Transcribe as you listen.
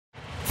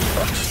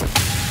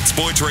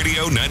Sports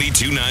Radio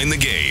 92.9 The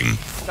Game.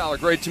 Tyler,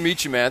 great to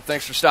meet you, man.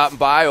 Thanks for stopping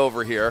by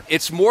over here.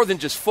 It's more than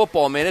just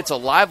football, man. It's a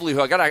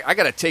livelihood. I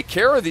got to take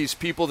care of these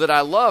people that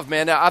I love,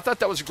 man. I thought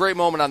that was a great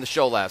moment on the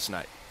show last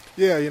night.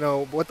 Yeah, you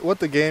know, what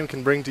the game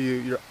can bring to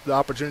you, the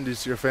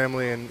opportunities to your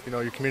family and, you know,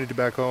 your community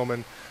back home,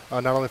 and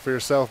not only for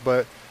yourself,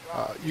 but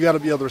you got to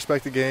be able to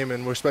respect the game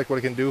and respect what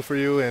it can do for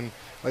you. And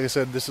like I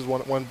said, this is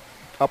one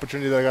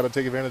opportunity that I got to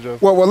take advantage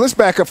of. Well, let's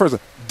back up first.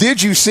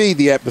 Did you see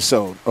the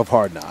episode of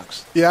Hard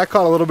Knocks? Yeah, I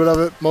caught a little bit of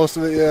it, most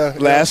of it, yeah.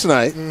 Last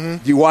night?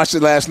 Mm-hmm. You watched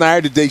it last night,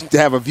 or did they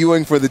have a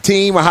viewing for the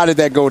team, or how did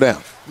that go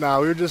down?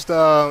 No, we were just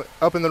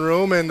up in the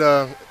room, and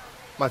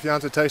my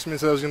fiance texted me and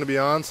said I was going to be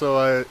on, so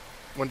I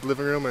went to the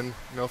living room and,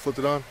 you know, flipped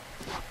it on.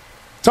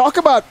 Talk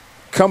about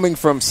coming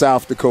from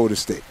South Dakota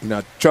State. You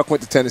know, Chuck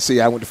went to Tennessee,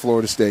 I went to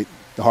Florida State,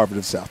 the Harvard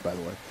of the South, by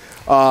the way.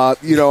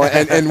 You know,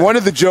 and one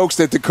of the jokes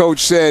that the coach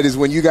said is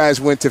when you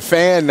guys went to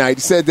fan night,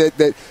 he said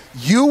that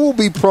you will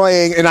be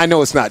playing, and I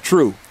know it's not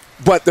true,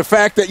 but the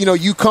fact that, you know,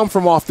 you come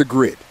from off the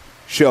grid,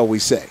 shall we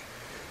say.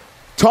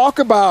 Talk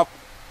about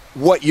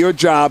what your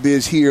job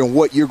is here and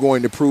what you're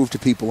going to prove to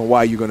people and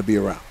why you're going to be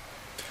around.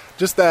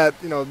 Just that,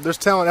 you know, there's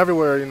talent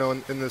everywhere, you know,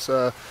 in this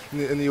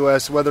in the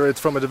U.S., whether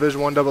it's from a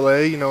Division I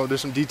AA, you know,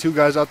 there's some D2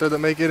 guys out there that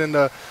make it, and,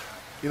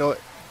 you know,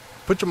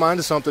 put your mind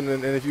to something,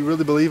 and if you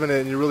really believe in it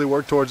and you really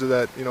work towards it,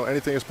 that, you know,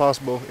 anything is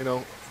possible. You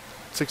know,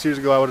 6 years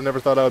ago I would have never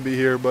thought I would be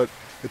here, but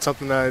it's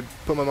something that I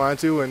put my mind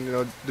to, and, you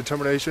know,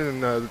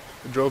 determination, and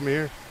it drove me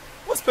here.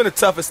 What's been the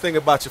toughest thing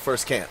about your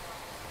first camp?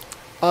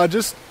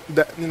 Just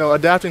that, you know,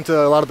 adapting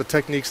to a lot of the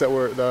techniques that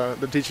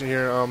they're teaching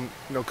here. You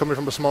know, coming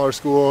from a smaller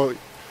school,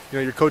 you know,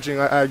 your coaching.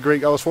 I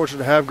was fortunate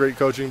to have great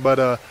coaching, but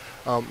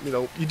you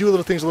know, you do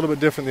little things a little bit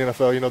different in the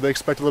NFL. You know, they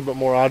expect a little bit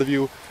more out of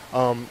you.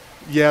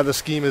 Yeah, the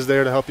scheme is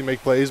there to help you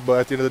make plays, but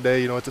at the end of the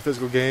day, you know, it's a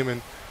physical game,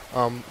 and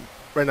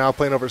right now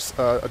playing over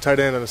a tight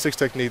end and a six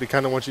technique, they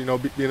kind of want you, you know,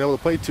 being able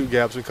to play two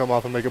gaps and come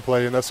off and make a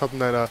play, and that's something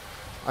that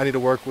I need to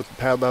work with the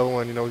pad level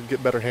and, you know,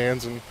 get better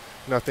hands, and,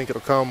 you know, I think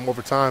it'll come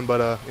over time,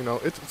 but you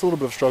know, it's a little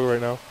bit of a struggle right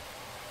now.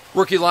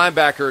 Rookie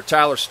linebacker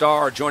Tyler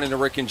Starr joining the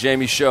Rick and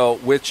Jamie show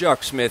with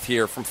Chuck Smith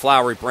here from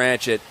Flowery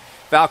Branch at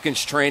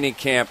Falcons training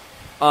camp.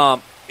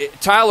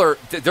 Tyler,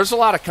 there's a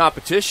lot of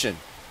competition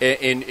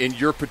in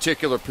your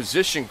particular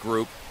position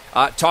group.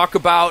 Talk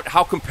about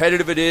how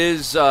competitive it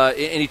is,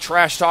 any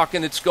trash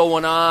talking that's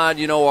going on.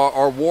 You know,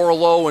 are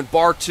Warlow and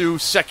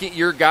Bartu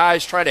second-year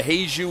guys trying to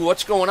haze you?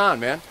 What's going on,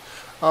 man?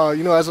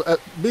 You know, as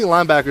being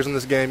linebackers in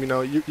this game, you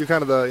know, you're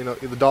kind of the, you know,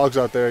 the dogs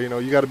out there. You know,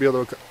 you got to be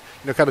able to,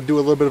 you know, kind of do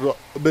a bit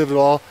of it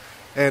all.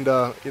 And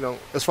you know,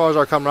 as far as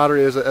our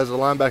camaraderie as a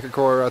linebacker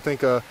core, I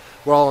think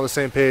we're all on the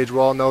same page. We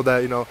all know that,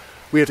 you know,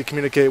 we have to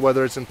communicate,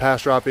 whether it's in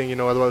pass dropping, you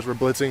know, otherwise we're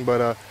blitzing.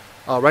 But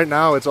right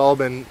now, I've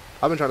been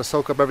trying to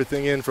soak up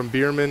everything in from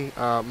Bierman,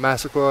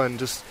 Massaquoi, and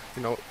just,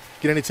 you know,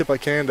 get any tip I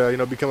can to, you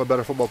know, become a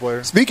better football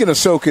player. Speaking of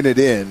soaking it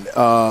in,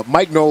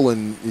 Mike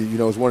Nolan, you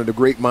know, is one of the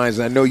great minds.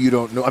 And I know you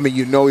don't know. I mean,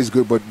 you know he's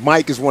good, but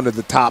Mike is one of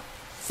the top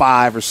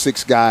 5 or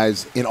 6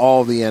 guys in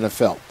all the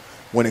NFL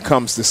when it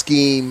comes to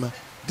scheme,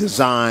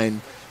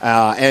 design,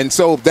 and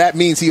so that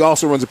means he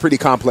also runs a pretty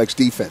complex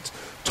defense.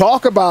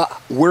 Talk about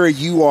where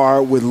you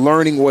are with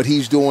learning what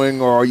he's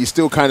doing, or are you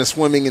still kind of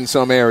swimming in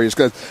some areas?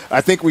 Because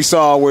I think we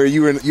saw where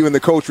you and the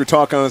coach were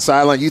talking on the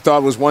sideline. You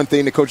thought it was one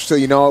thing. The coach said,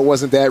 you know, it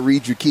wasn't that.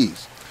 Read your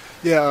keys.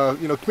 Yeah,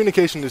 you know,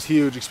 communication is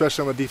huge,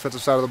 especially on the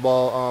defensive side of the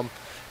ball.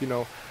 You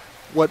know,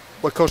 what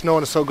Coach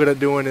Nolan is so good at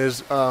doing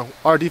is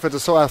our defense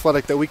is so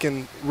athletic that we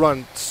can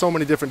run so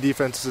many different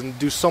defenses and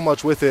do so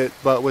much with it,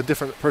 but with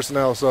different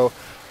personnel. So,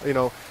 you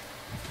know,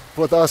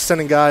 with us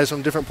sending guys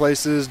from different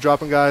places,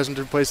 dropping guys from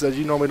different places that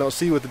you normally don't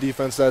see with the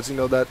defense, that's, you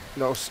know, that,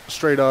 you know,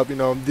 straight up, you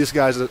know, this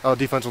guy's a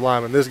defensive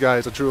lineman, this guy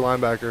is a true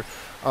linebacker.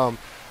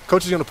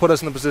 Coach is going to put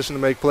us in a position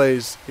to make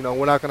plays. You know,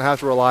 we're not going to have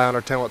to rely on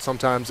our talent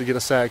sometimes to get a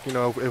sack. You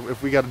know,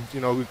 if we got, you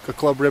know, a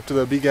club rip to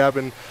the B gap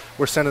and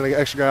we're sending an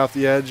extra guy off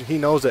the edge, he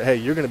knows that, hey,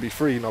 you're going to be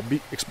free. You know, be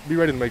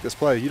ready to make this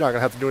play. You're not going to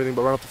have to do anything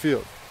but run up the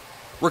field.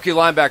 Rookie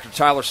linebacker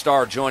Tyler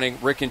Starr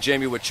joining Rick and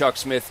Jamie with Chuck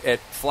Smith at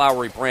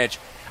Flowery Branch.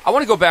 I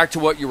want to go back to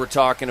what you were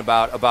talking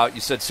about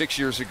you said 6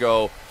 years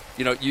ago,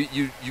 you know,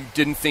 you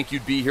didn't think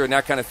you'd be here and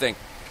that kind of thing.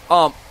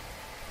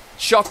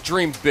 Chuck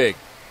dreamed big.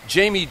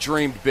 Jamie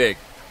dreamed big.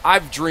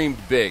 I've dreamed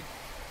big.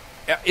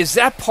 Is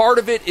that part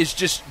of it, is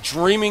just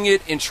dreaming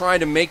it and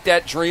trying to make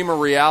that dream a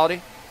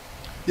reality?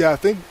 Yeah, I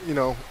think, you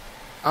know,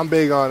 I'm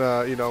big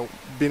on, you know,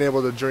 being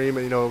able to dream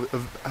and, you know,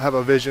 have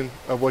a vision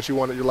of what you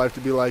want your life to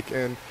be like.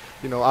 And,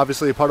 you know,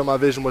 obviously part of my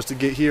vision was to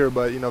get here,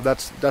 but, you know,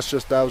 that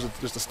was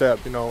just a step.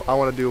 You know, I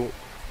want to do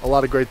a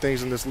lot of great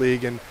things in this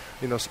league, and,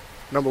 you know,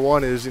 number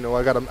one is, you know,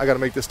 I gotta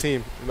make this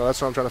team. You know,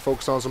 that's what I'm trying to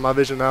focus on. So my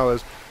vision now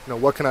is, you know,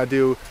 what can I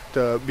do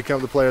to become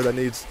the player that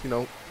needs, you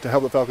know, to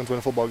help the Falcons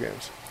win football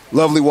games.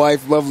 Lovely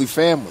wife, lovely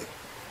family.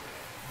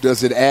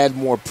 Does it add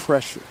more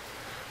pressure?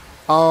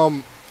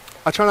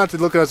 I try not to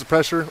look at it as a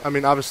pressure. I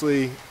mean,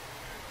 obviously,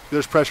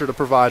 there's pressure to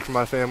provide for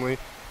my family,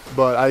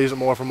 but I use it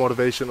more for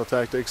motivational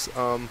tactics.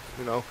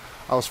 You know,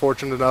 I was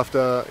fortunate enough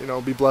to, you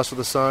know, be blessed with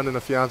a son and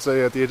a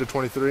fiance at the age of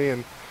 23,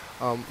 and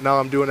now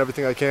I'm doing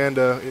everything I can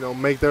to,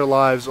 make their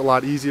lives a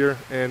lot easier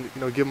and,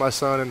 give my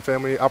son and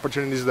family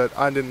opportunities that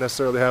I didn't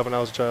necessarily have when I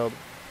was a child.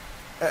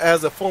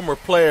 As a former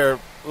player,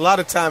 a lot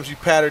of times you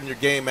pattern your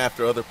game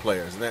after other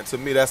players, and to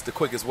me, that's the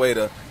quickest way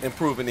to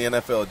improve in the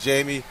NFL.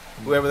 Jamie,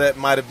 whoever that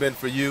might have been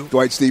for you.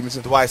 Dwight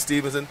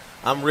Stevenson.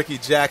 I'm Ricky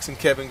Jackson,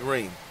 Kevin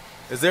Green.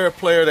 Is there a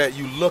player that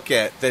you look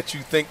at that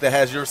you think that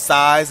has your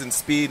size and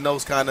speed and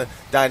those kind of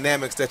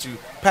dynamics that you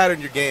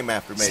pattern your game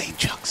after, maybe? Say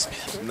Chuck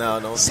Smith. No,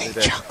 don't say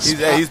that. Chuck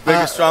He's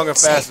bigger, stronger,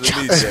 faster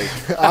than me, Jake.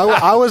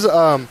 I was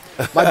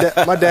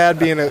my dad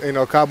being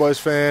a Cowboys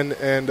fan,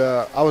 and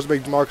I was a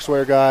big Marcus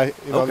Ware guy,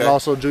 and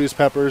also Julius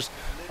Peppers.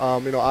 I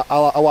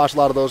watched a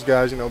lot of those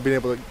guys, being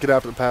able to get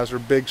after the passer,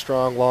 big,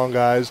 strong, long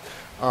guys.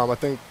 I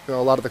think a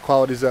lot of the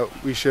qualities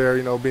that we share,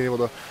 being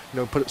able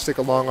to stick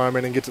a long arm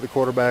in and get to the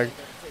quarterback.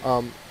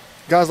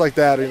 Guys like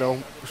that,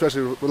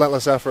 especially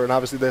relentless effort, and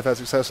obviously they've had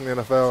success in the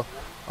NFL.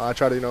 I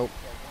try to,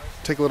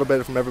 take a little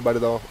bit from everybody,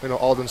 though.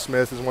 Aldon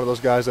Smith is one of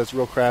those guys that's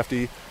real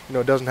crafty.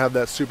 Doesn't have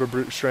that super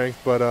brute strength,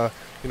 but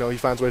he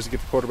finds ways to get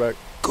the quarterback.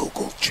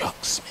 Google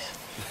Chuck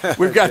Smith.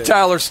 We've got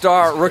Tyler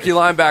Starr, rookie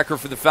linebacker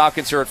for the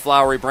Falcons here at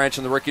Flowery Branch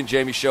on the Rick and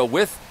Jamie Show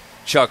with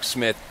Chuck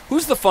Smith.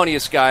 Who's the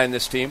funniest guy in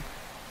this team?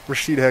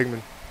 Rashid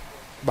Hagman,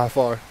 by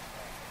far.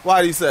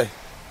 Why do you say?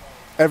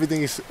 Everything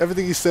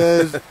he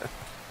says.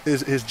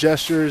 His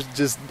gestures,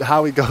 just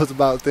how he goes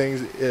about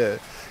things, a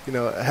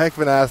heck of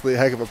an athlete,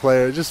 heck of a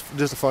player, just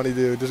a funny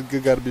dude, just a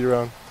good guy to be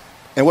around.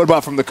 And what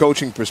about from the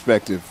coaching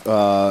perspective?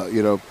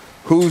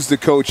 Who's the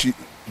coach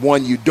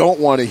one you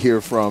don't want to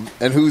hear from,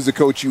 and who's the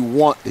coach you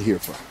want to hear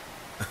from?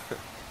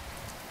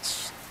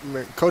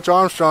 Man, Coach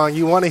Armstrong,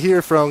 you want to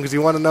hear from because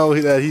you want to know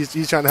that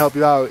he's trying to help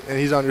you out and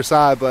he's on your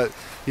side, but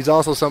he's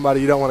also somebody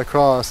you don't want to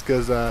cross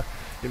because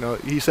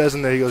he says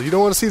in there, he goes, you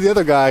don't want to see the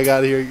other guy I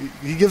got here.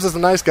 He gives us a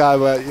nice guy,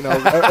 but,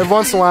 every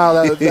once in a while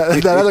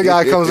that other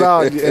guy comes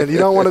out, and you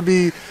don't want to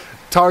be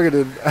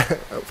targeted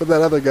for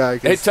that other guy.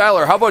 Hey,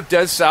 Tyler, how about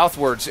Des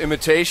Southward's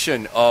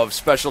imitation of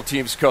special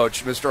teams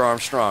coach, Mr.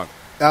 Armstrong?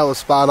 That was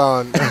spot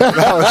on.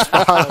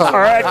 All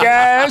right,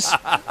 guys.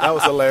 That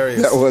was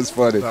hilarious. That was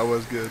funny. That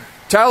was good.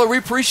 Tyler, we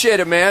appreciate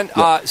it, man.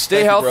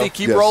 Stay healthy.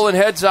 Keep rolling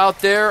heads out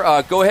there.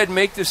 Go ahead and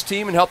make this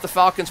team and help the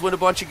Falcons win a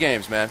bunch of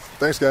games, man.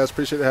 Thanks, guys.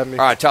 Appreciate it having me.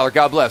 All right, Tyler,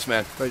 God bless,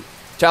 man. Thank you.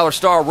 Tyler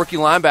Starr, rookie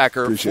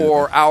linebacker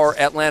for our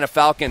Atlanta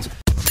Falcons.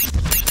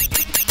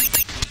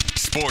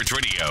 Sports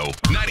Radio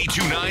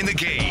 92.9 The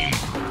Game.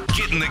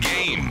 Get in the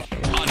game.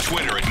 On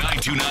Twitter at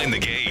 929 The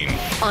Game.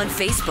 On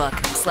Facebook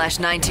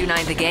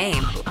 /929 The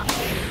Game.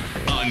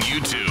 On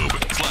YouTube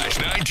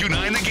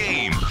 /929 The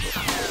Game.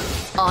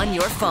 On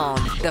your phone,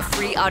 the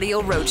free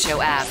Audio Roadshow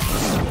app.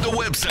 The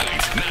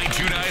website,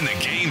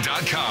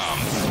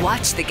 929thegame.com.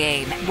 Watch the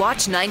game.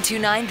 Watch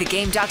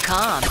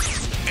 929thegame.com.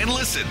 And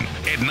listen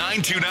at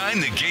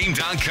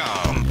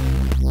 929thegame.com.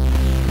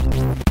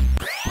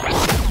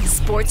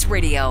 Sports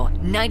Radio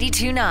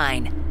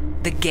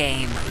 92.9 The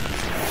Game.